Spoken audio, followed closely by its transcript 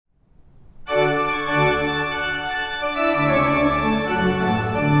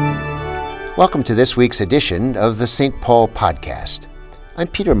Welcome to this week's edition of the St. Paul Podcast. I'm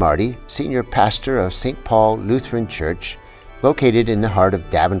Peter Marty, Senior Pastor of St. Paul Lutheran Church, located in the heart of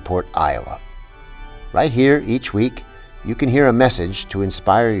Davenport, Iowa. Right here, each week, you can hear a message to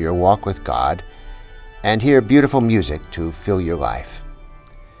inspire your walk with God and hear beautiful music to fill your life.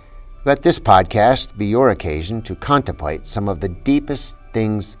 Let this podcast be your occasion to contemplate some of the deepest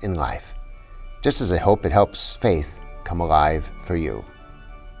things in life, just as I hope it helps faith come alive for you.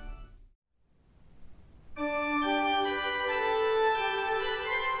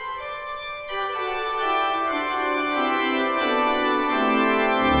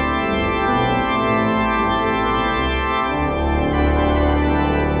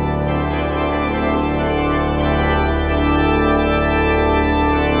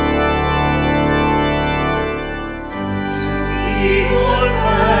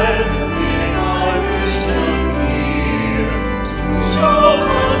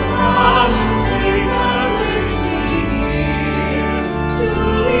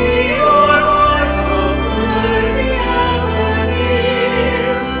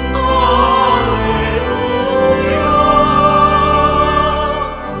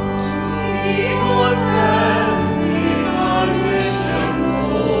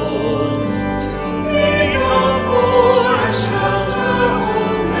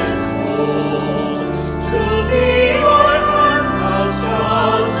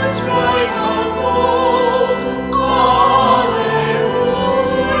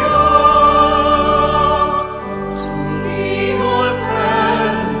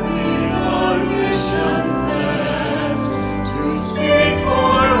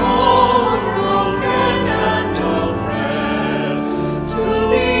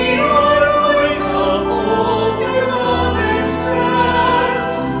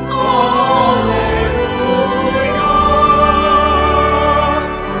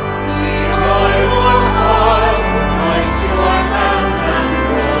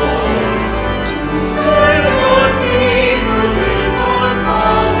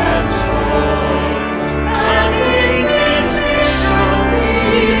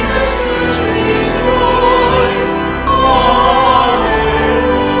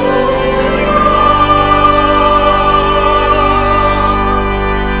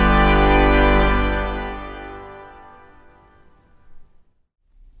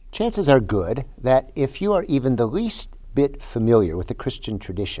 Chances are good that if you are even the least bit familiar with the Christian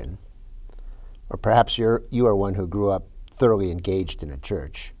tradition, or perhaps you are one who grew up thoroughly engaged in a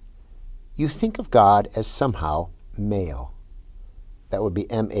church, you think of God as somehow male. That would be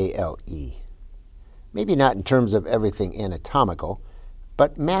M-A-L-E. Maybe not in terms of everything anatomical,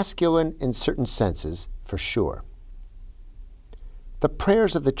 but masculine in certain senses for sure. The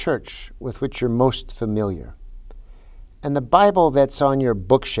prayers of the church with which you're most familiar, and the Bible that's on your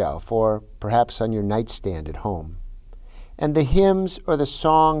bookshelf or perhaps on your nightstand at home, and the hymns or the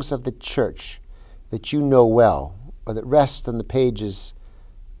songs of the church that you know well or that rest on the pages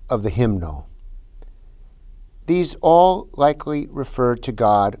of the hymnal. These all likely refer to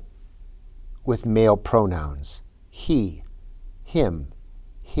God with male pronouns, he, him,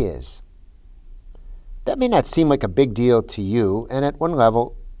 his. That may not seem like a big deal to you, and at one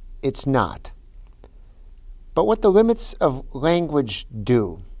level, it's not. But what the limits of language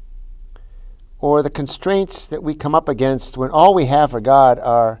do, or the constraints that we come up against when all we have for God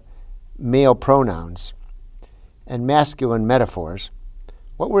are male pronouns and masculine metaphors,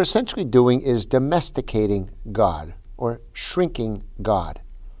 what we're essentially doing is domesticating God or shrinking God.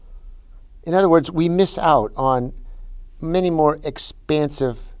 In other words, we miss out on many more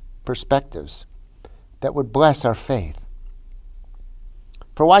expansive perspectives that would bless our faith.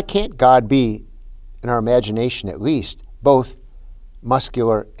 For why can't God be, in our imagination at least, both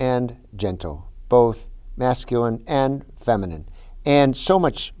muscular and gentle, both masculine and feminine, and so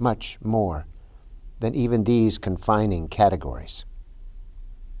much, much more than even these confining categories?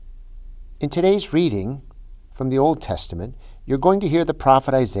 In today's reading from the Old Testament, you're going to hear the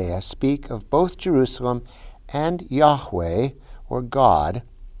prophet Isaiah speak of both Jerusalem and Yahweh, or God,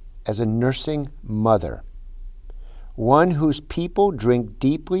 as a nursing mother, one whose people drink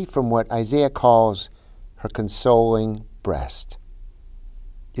deeply from what Isaiah calls her consoling breast.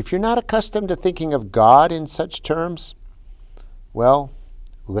 If you're not accustomed to thinking of God in such terms, well,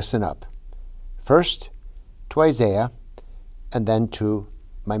 listen up. First to Isaiah, and then to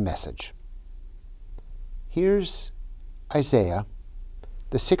my message. Here's Isaiah,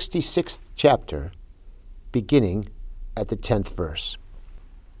 the 66th chapter, beginning at the 10th verse.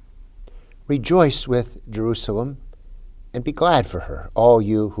 Rejoice with Jerusalem, and be glad for her, all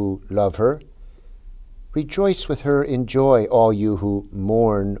you who love her. Rejoice with her in joy, all you who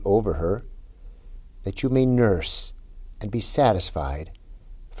mourn over her. that you may nurse and be satisfied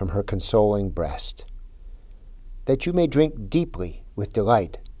from her consoling breast, that you may drink deeply with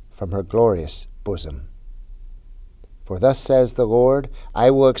delight from her glorious bosom. For thus says the Lord,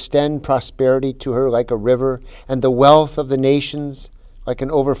 I will extend prosperity to her like a river, and the wealth of the nations like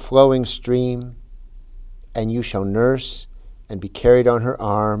an overflowing stream. And you shall nurse and be carried on her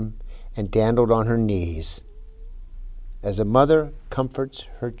arm and dandled on her knees. As a mother comforts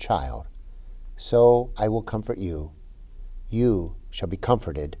her child, so I will comfort you. You shall be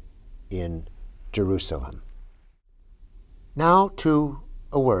comforted in Jerusalem. Now to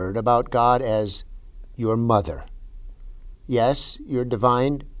a word about God as your mother. Yes, your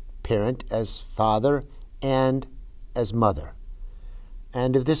divine parent as father and as mother.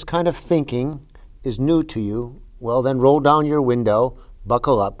 And if this kind of thinking is new to you, well then roll down your window,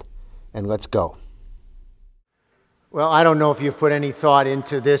 buckle up, and let's go. Well, I don't know if you've put any thought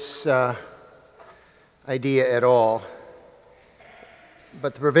into this idea at all,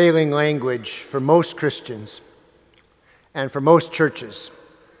 but the prevailing language for most Christians and for most churches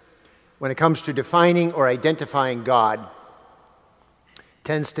when it comes to defining or identifying God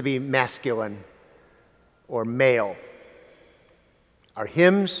tends to be masculine or male. Our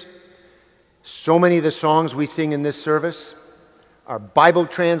hymns, so many of the songs we sing in this service, our Bible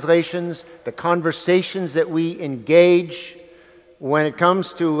translations, the conversations that we engage, when it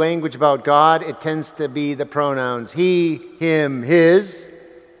comes to language about God, it tends to be the pronouns he, him, his,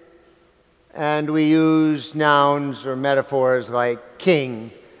 and we use nouns or metaphors like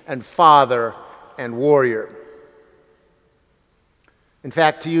king and father and warrior. In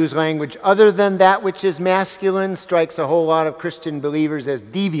fact, to use language other than that which is masculine strikes a whole lot of Christian believers as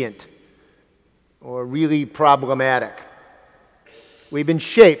deviant or really problematic. We've been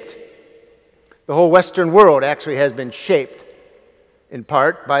shaped. The whole Western world actually has been shaped, in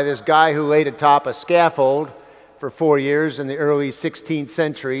part, by this guy who laid atop a scaffold for 4 years in the early 16th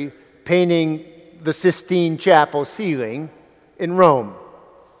century, painting the Sistine Chapel ceiling in Rome.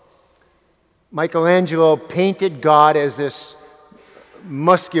 Michelangelo painted God as this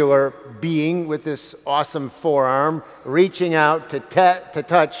muscular being with this awesome forearm, reaching out to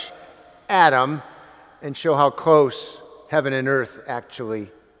touch Adam and show how close heaven and earth actually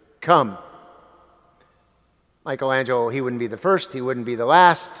come. Michelangelo, he wouldn't be the first, he wouldn't be the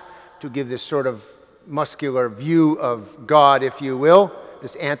last to give this sort of muscular view of God, if you will,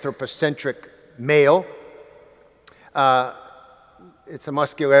 this anthropocentric male. It's a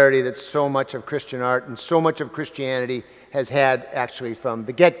muscularity that so much of Christian art and so much of Christianity has had actually from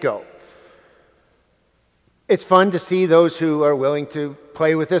the get-go. It's fun to see those who are willing to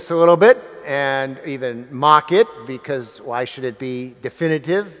play with this a little bit and even mock it, because why should it be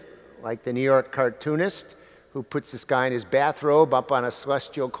definitive, like the New York cartoonist who puts this guy in his bathrobe up on a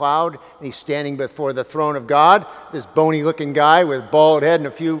celestial cloud, and he's standing before the throne of God, this bony-looking guy with bald head and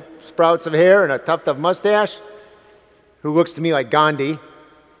a few sprouts of hair and a tuft of mustache, who looks to me like Gandhi,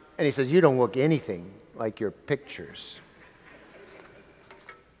 and he says, "You don't look anything like your pictures."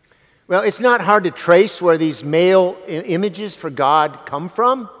 Well, it's not hard to trace where these male images for God come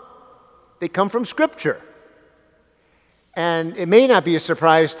from. They come from Scripture. And it may not be a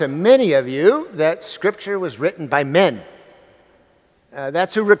surprise to many of you that Scripture was written by men.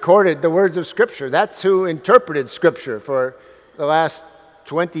 That's who recorded the words of Scripture. That's who interpreted Scripture for the last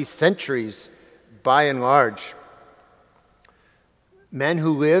 20 centuries, by and large. Men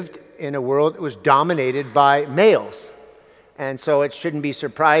who lived in a world that was dominated by males. And so it shouldn't be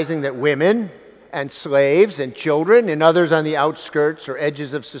surprising that women and slaves and children and others on the outskirts or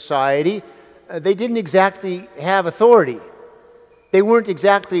edges of society, they didn't exactly have authority. They weren't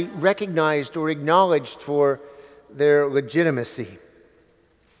exactly recognized or acknowledged for their legitimacy.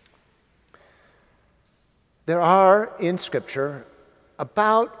 There are in Scripture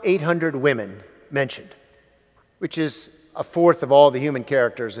about 800 women mentioned, which is a fourth of all the human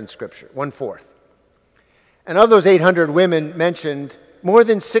characters in Scripture, 1/4. And of those 800 women mentioned, more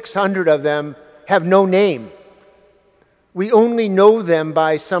than 600 of them have no name. We only know them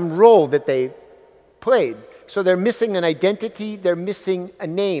by some role that they played. So they're missing an identity, they're missing a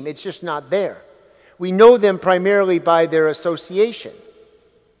name. It's just not there. We know them primarily by their association.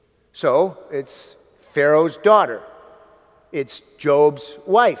 So it's Pharaoh's daughter. It's Job's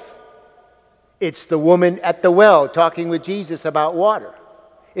wife. It's the woman at the well talking with Jesus about water.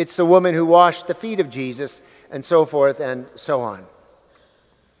 It's the woman who washed the feet of Jesus, and so forth and so on.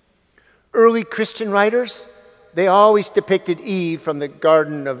 Early Christian writers, they always depicted Eve from the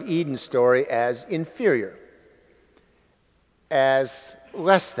Garden of Eden story as inferior, as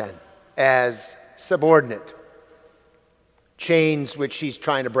less than, as subordinate. Chains which she's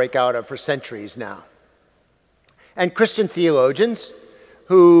trying to break out of for centuries now. And Christian theologians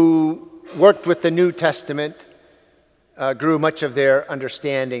who worked with the New Testament grew much of their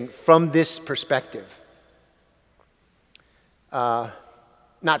understanding from this perspective.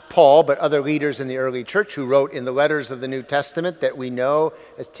 Not Paul, but other leaders in the early church who wrote in the letters of the New Testament that we know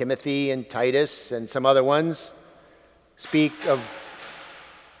as Timothy and Titus and some other ones speak of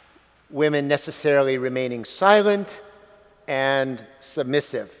women necessarily remaining silent and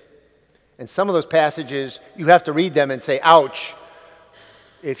submissive. And some of those passages, you have to read them and say, ouch,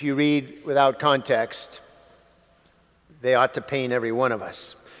 if you read without context. They ought to pain every one of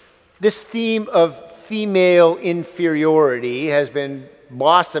us. This theme of female inferiority has been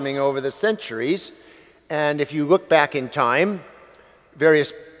blossoming over the centuries, and if you look back in time,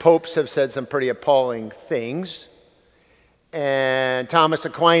 various popes have said some pretty appalling things. And Thomas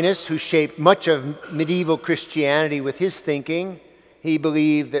Aquinas, who shaped much of medieval Christianity with his thinking, he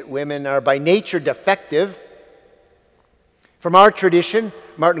believed that women are by nature defective. From our tradition,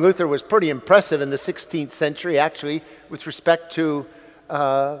 Martin Luther was pretty impressive in the 16th century, actually, with respect to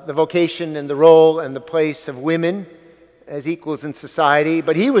the vocation and the role and the place of women as equals in society,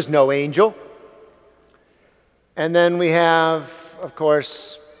 but he was no angel. And then we have, of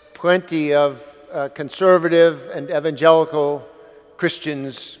course, plenty of conservative and evangelical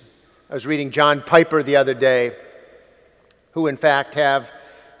Christians. I was reading John Piper the other day, who in fact have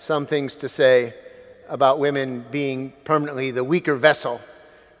some things to say about women being permanently the weaker vessel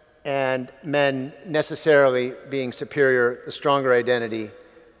and men necessarily being superior, the stronger identity,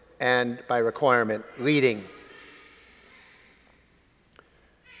 and by requirement, leading.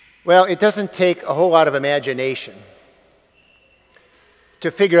 Well, it doesn't take a whole lot of imagination to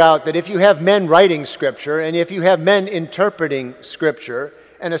figure out that if you have men writing Scripture and if you have men interpreting Scripture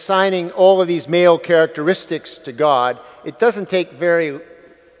and assigning all of these male characteristics to God, it doesn't take very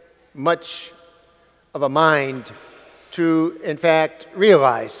much of a mind to, in fact,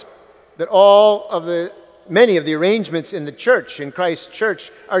 realize that many of the arrangements in the church, in Christ's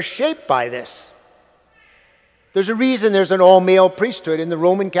church, are shaped by this. There's a reason there's an all-male priesthood in the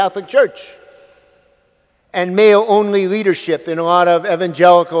Roman Catholic Church and male-only leadership in a lot of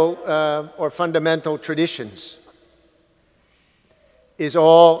evangelical or fundamental traditions is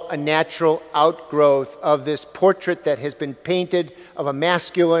all a natural outgrowth of this portrait that has been painted of a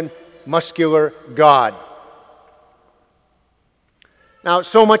masculine, muscular God. Now,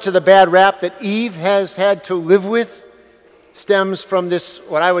 so much of the bad rap that Eve has had to live with stems from this,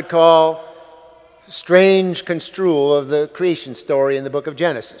 what I would call, strange construal of the creation story in the book of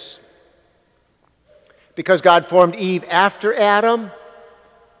Genesis. Because God formed Eve after Adam,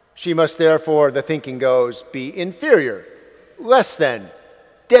 she must therefore, the thinking goes, be inferior, less than,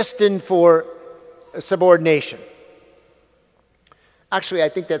 destined for subordination. Actually, I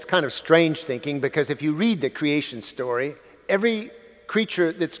think that's kind of strange thinking, because if you read the creation story, every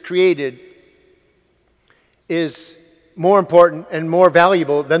creature that's created is more important and more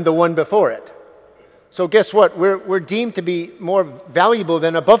valuable than the one before it. So guess what? We're deemed to be more valuable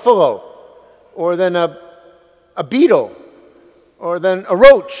than a buffalo, or than a beetle, or than a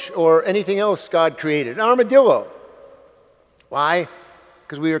roach, or anything else God created, an armadillo. Why?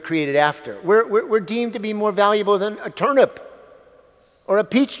 Because we were created after. We're deemed to be more valuable than a turnip or a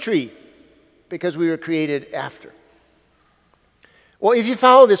peach tree, because we were created after. Well, if you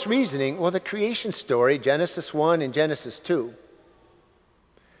follow this reasoning, the creation story, Genesis 1 and Genesis 2,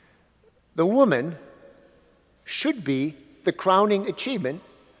 the woman should be the crowning achievement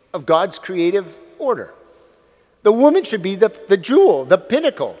of God's creative order. The woman should be the jewel, the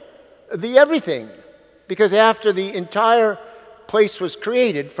pinnacle, the everything. Because after the entire place was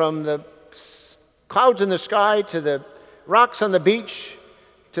created, from the clouds in the sky to the rocks on the beach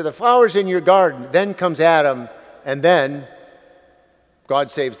to the flowers in your garden, then comes Adam, and then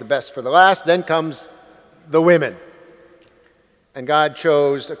God saves the best for the last, then comes the women. And God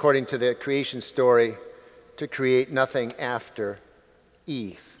chose, according to the creation story, to create nothing after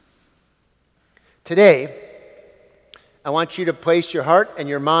Eve. Today, I want you to place your heart and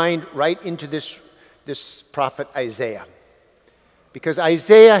your mind right into this prophet Isaiah. Because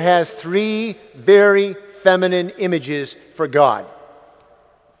Isaiah has 3 very feminine images for God.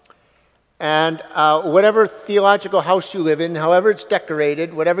 And whatever theological house you live in, however it's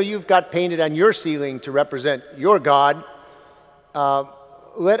decorated, whatever you've got painted on your ceiling to represent your God,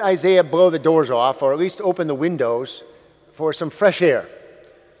 let Isaiah blow the doors off, or at least open the windows for some fresh air.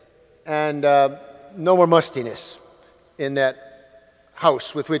 And no more mustiness in that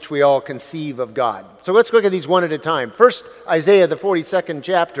house with which we all conceive of God. So let's look at these one at a time. First, Isaiah, the 42nd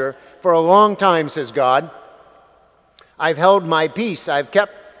chapter. For a long time, says God, I've held my peace, I've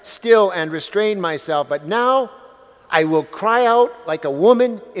kept still and restrained myself, but now I will cry out like a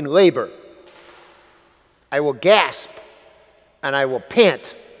woman in labor. I will gasp and I will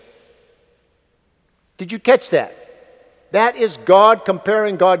pant. Did you catch that? That is God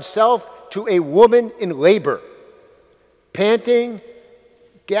comparing God's self to a woman in labor. Panting,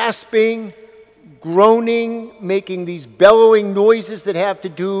 gasping, groaning, making these bellowing noises that have to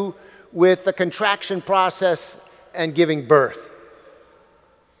do with the contraction process and giving birth.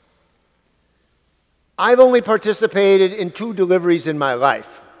 I've only participated in 2 deliveries in my life,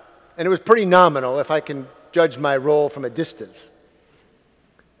 and it was pretty nominal if I can judge my role from a distance.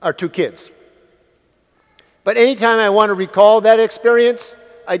 Our 2 kids. But anytime I want to recall that experience,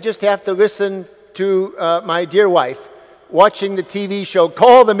 I just have to listen to my dear wife watching the TV show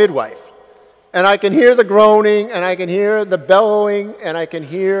Call the Midwife. And I can hear the groaning, and I can hear the bellowing, and I can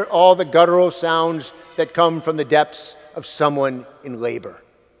hear all the guttural sounds that come from the depths of someone in labor.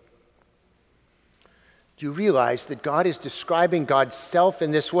 Do you realize that God is describing God's self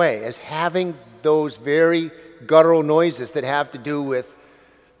in this way, as having those very guttural noises that have to do with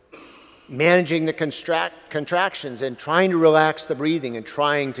managing the contractions and trying to relax the breathing and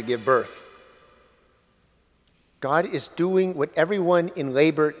trying to give birth? God is doing what everyone in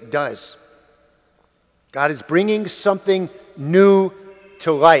labor does. God is bringing something new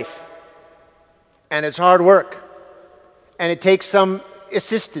to life. And it's hard work. And it takes some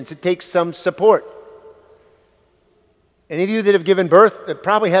assistance. It takes some support. Any of you that have given birth have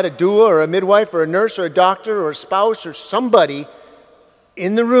probably had a doula or a midwife or a nurse or a doctor or a spouse or somebody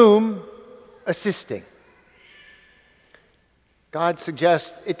in the room assisting. God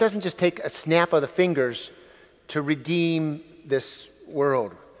suggests it doesn't just take a snap of the fingers to redeem this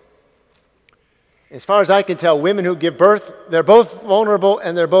world. As far as I can tell, women who give birth, they're both vulnerable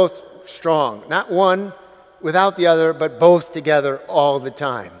and they're both strong. Not one without the other, but both together all the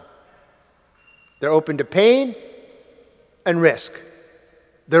time. They're open to pain and risk.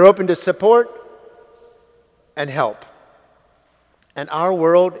 They're open to support and help. And our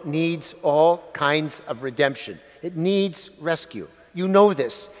world needs all kinds of redemption. It needs rescue. You know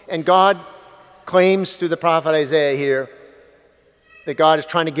this. And God claims through the prophet Isaiah here that God is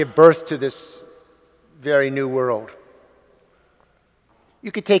trying to give birth to this very new world.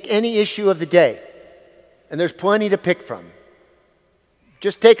 You could take any issue of the day, and there's plenty to pick from.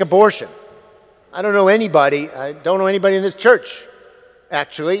 Just take abortion. I don't know anybody in this church,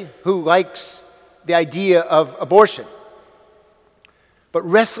 actually, who likes the idea of abortion. But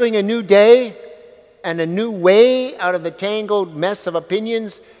wrestling a new day and a new way out of the tangled mess of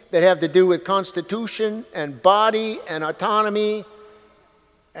opinions that have to do with constitution and body and autonomy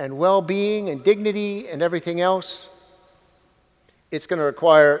and well-being and dignity and everything else, it's going to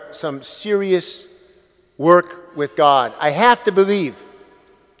require some serious work with God. I have to believe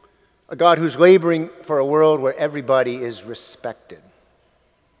a God who's laboring for a world where everybody is respected.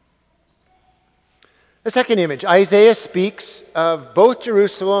 The second image, Isaiah speaks of both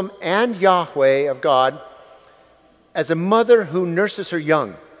Jerusalem and Yahweh, of God, as a mother who nurses her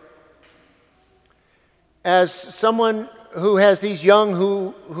young. As someone who has these young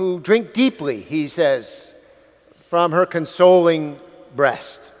who drink deeply, he says, from her consoling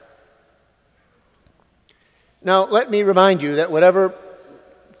breast. Now, let me remind you that whatever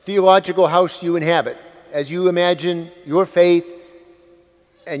theological house you inhabit, as you imagine your faith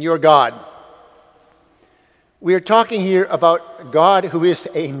and your God, we are talking here about God who is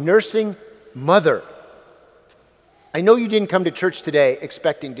a nursing mother. I know you didn't come to church today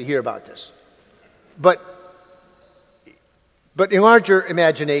expecting to hear about this, but enlarge your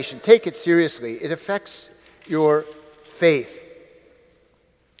imagination. Take it seriously. It affects your faith.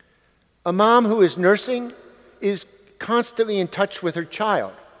 A mom who is nursing is constantly in touch with her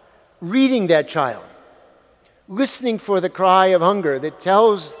child, reading that child, listening for the cry of hunger that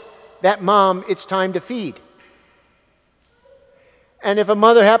tells that mom it's time to feed. And if a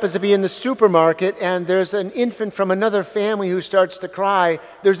mother happens to be in the supermarket and there's an infant from another family who starts to cry,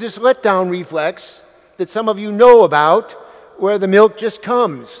 there's this letdown reflex that some of you know about where the milk just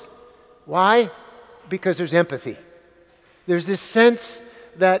comes. Why? Because there's empathy. There's this sense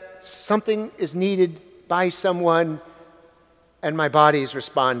that something is needed by someone and my body is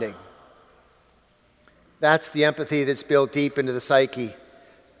responding. That's the empathy that's built deep into the psyche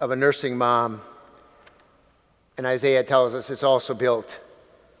of a nursing mom. And Isaiah tells us it's also built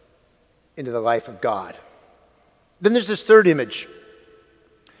into the life of God. Then there's this third image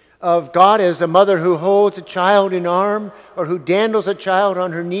of God as a mother who holds a child in arm or who dandles a child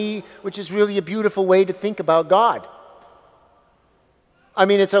on her knee, which is really a beautiful way to think about God. I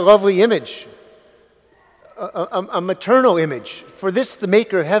mean, it's a lovely image, a maternal image. For this, the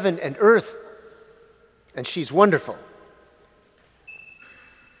maker of heaven and earth. And she's wonderful.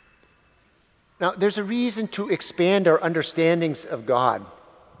 Now, there's a reason to expand our understandings of God.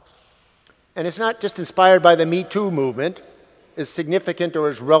 And it's not just inspired by the Me Too movement, as significant or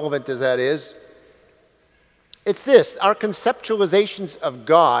as relevant as that is. It's this: our conceptualizations of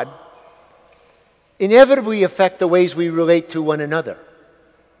God inevitably affect the ways we relate to one another.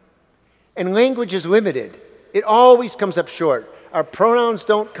 And language is limited. It always comes up short. Our pronouns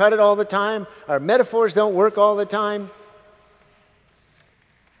don't cut it all the time. Our metaphors don't work all the time.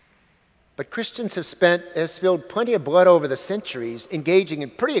 But Christians have spilled plenty of blood over the centuries engaging in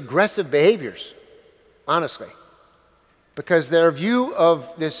pretty aggressive behaviors, honestly, because their view of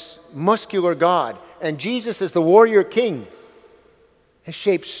this muscular God and Jesus as the warrior king has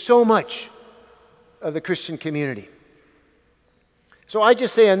shaped so much of the Christian community. So I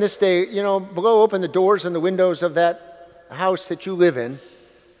just say on this day, blow open the doors and the windows of that house that you live in,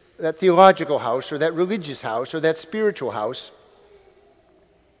 that theological house or that religious house or that spiritual house,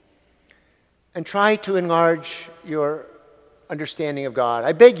 and try to enlarge your understanding of God.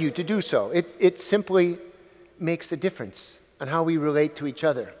 I beg you to do so. It simply makes a difference on how we relate to each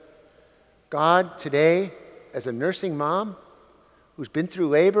other. God today, as a nursing mom who's been through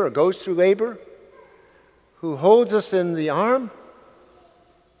labor or goes through labor, who holds us in the arm,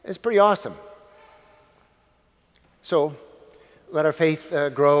 is pretty awesome. So let our faith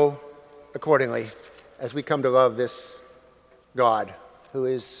grow accordingly as we come to love this God who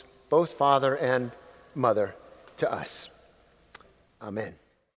is both Father and Mother to us. Amen.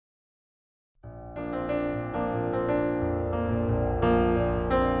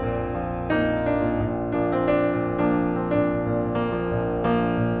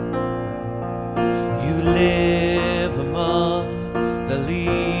 You live among the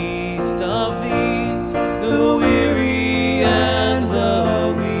least of these, the weary and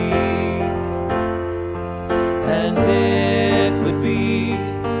the weak, and it would be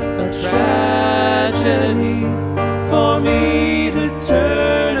a tragedy for me to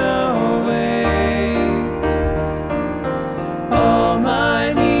turn away. All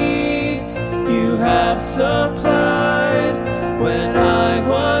my needs you have supplied. When I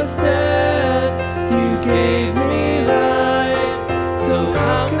was dead, you gave me life, so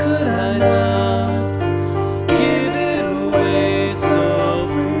how could I not give it away so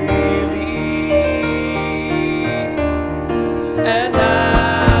freely? And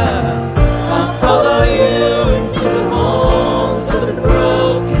I'll follow you into the homes of the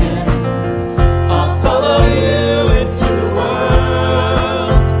broken. I'll follow you into the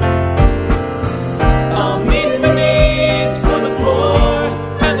world. I'll meet the needs for the poor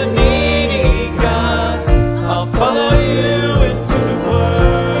and the needy, God. I'll follow you into the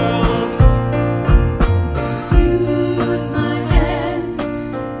world.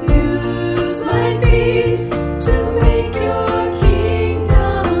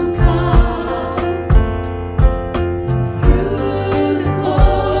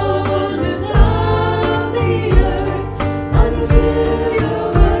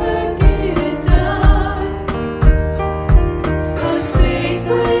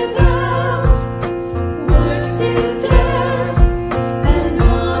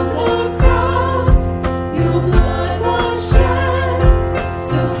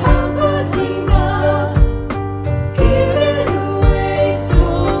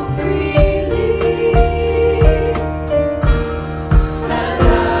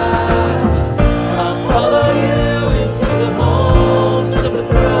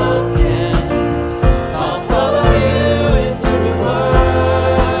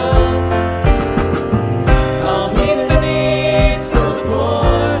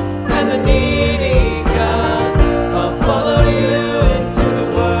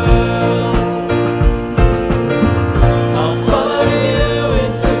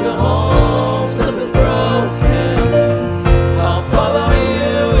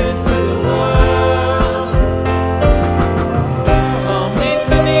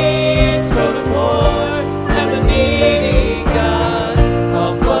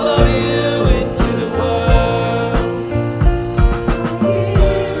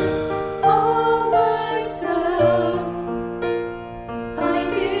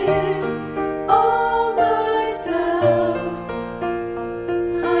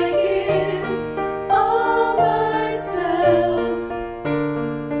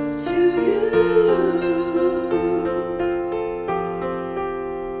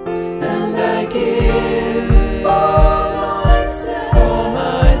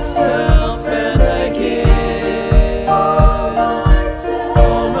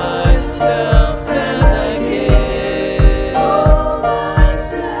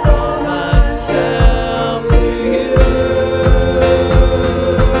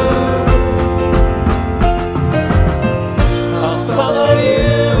 follow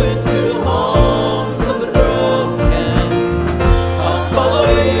you into the homes of the broken. I'll follow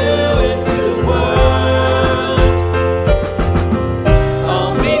you into the world.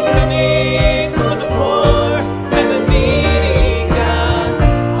 I'll meet the needs for the poor and the needy, God.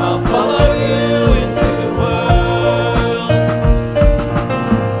 I'll follow you into the world.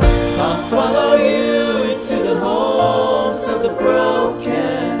 I'll follow you into the homes of the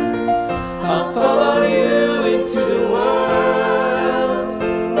broken. I'll follow you into the world.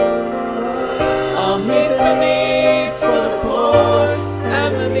 I'll meet the needs for the poor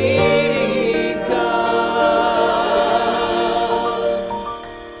and the needy, God.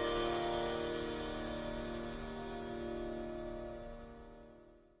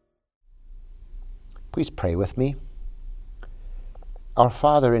 Please pray with me. Our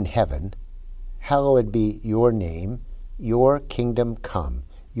Father in heaven, hallowed be your name. Your kingdom come.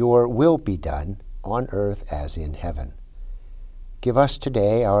 Your will be done on earth as in heaven. Give us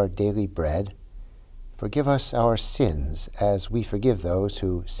today our daily bread. Forgive us our sins as we forgive those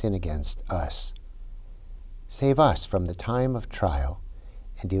who sin against us. Save us from the time of trial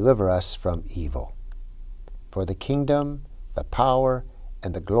and deliver us from evil. For the kingdom, the power,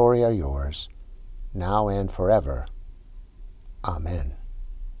 and the glory are yours, now and forever. Amen.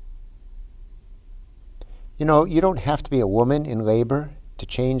 You know, you don't have to be a woman in labor to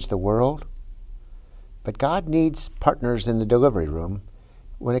change the world, but God needs partners in the delivery room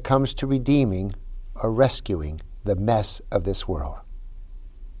when it comes to redeeming or rescuing the mess of this world.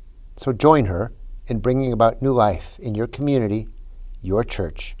 So join her in bringing about new life in your community, your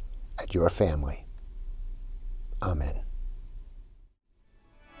church, and your family. Amen.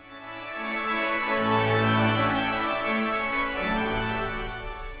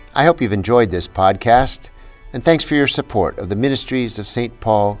 I hope you've enjoyed this podcast, and thanks for your support of the ministries of St.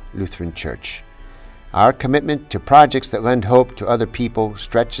 Paul Lutheran Church. Our commitment to projects that lend hope to other people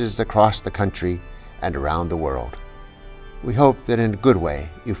stretches across the country and around the world. We hope that in a good way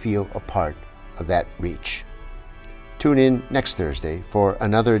you feel a part of that reach. Tune in next Thursday for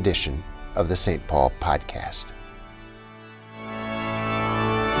another edition of the St. Paul Podcast.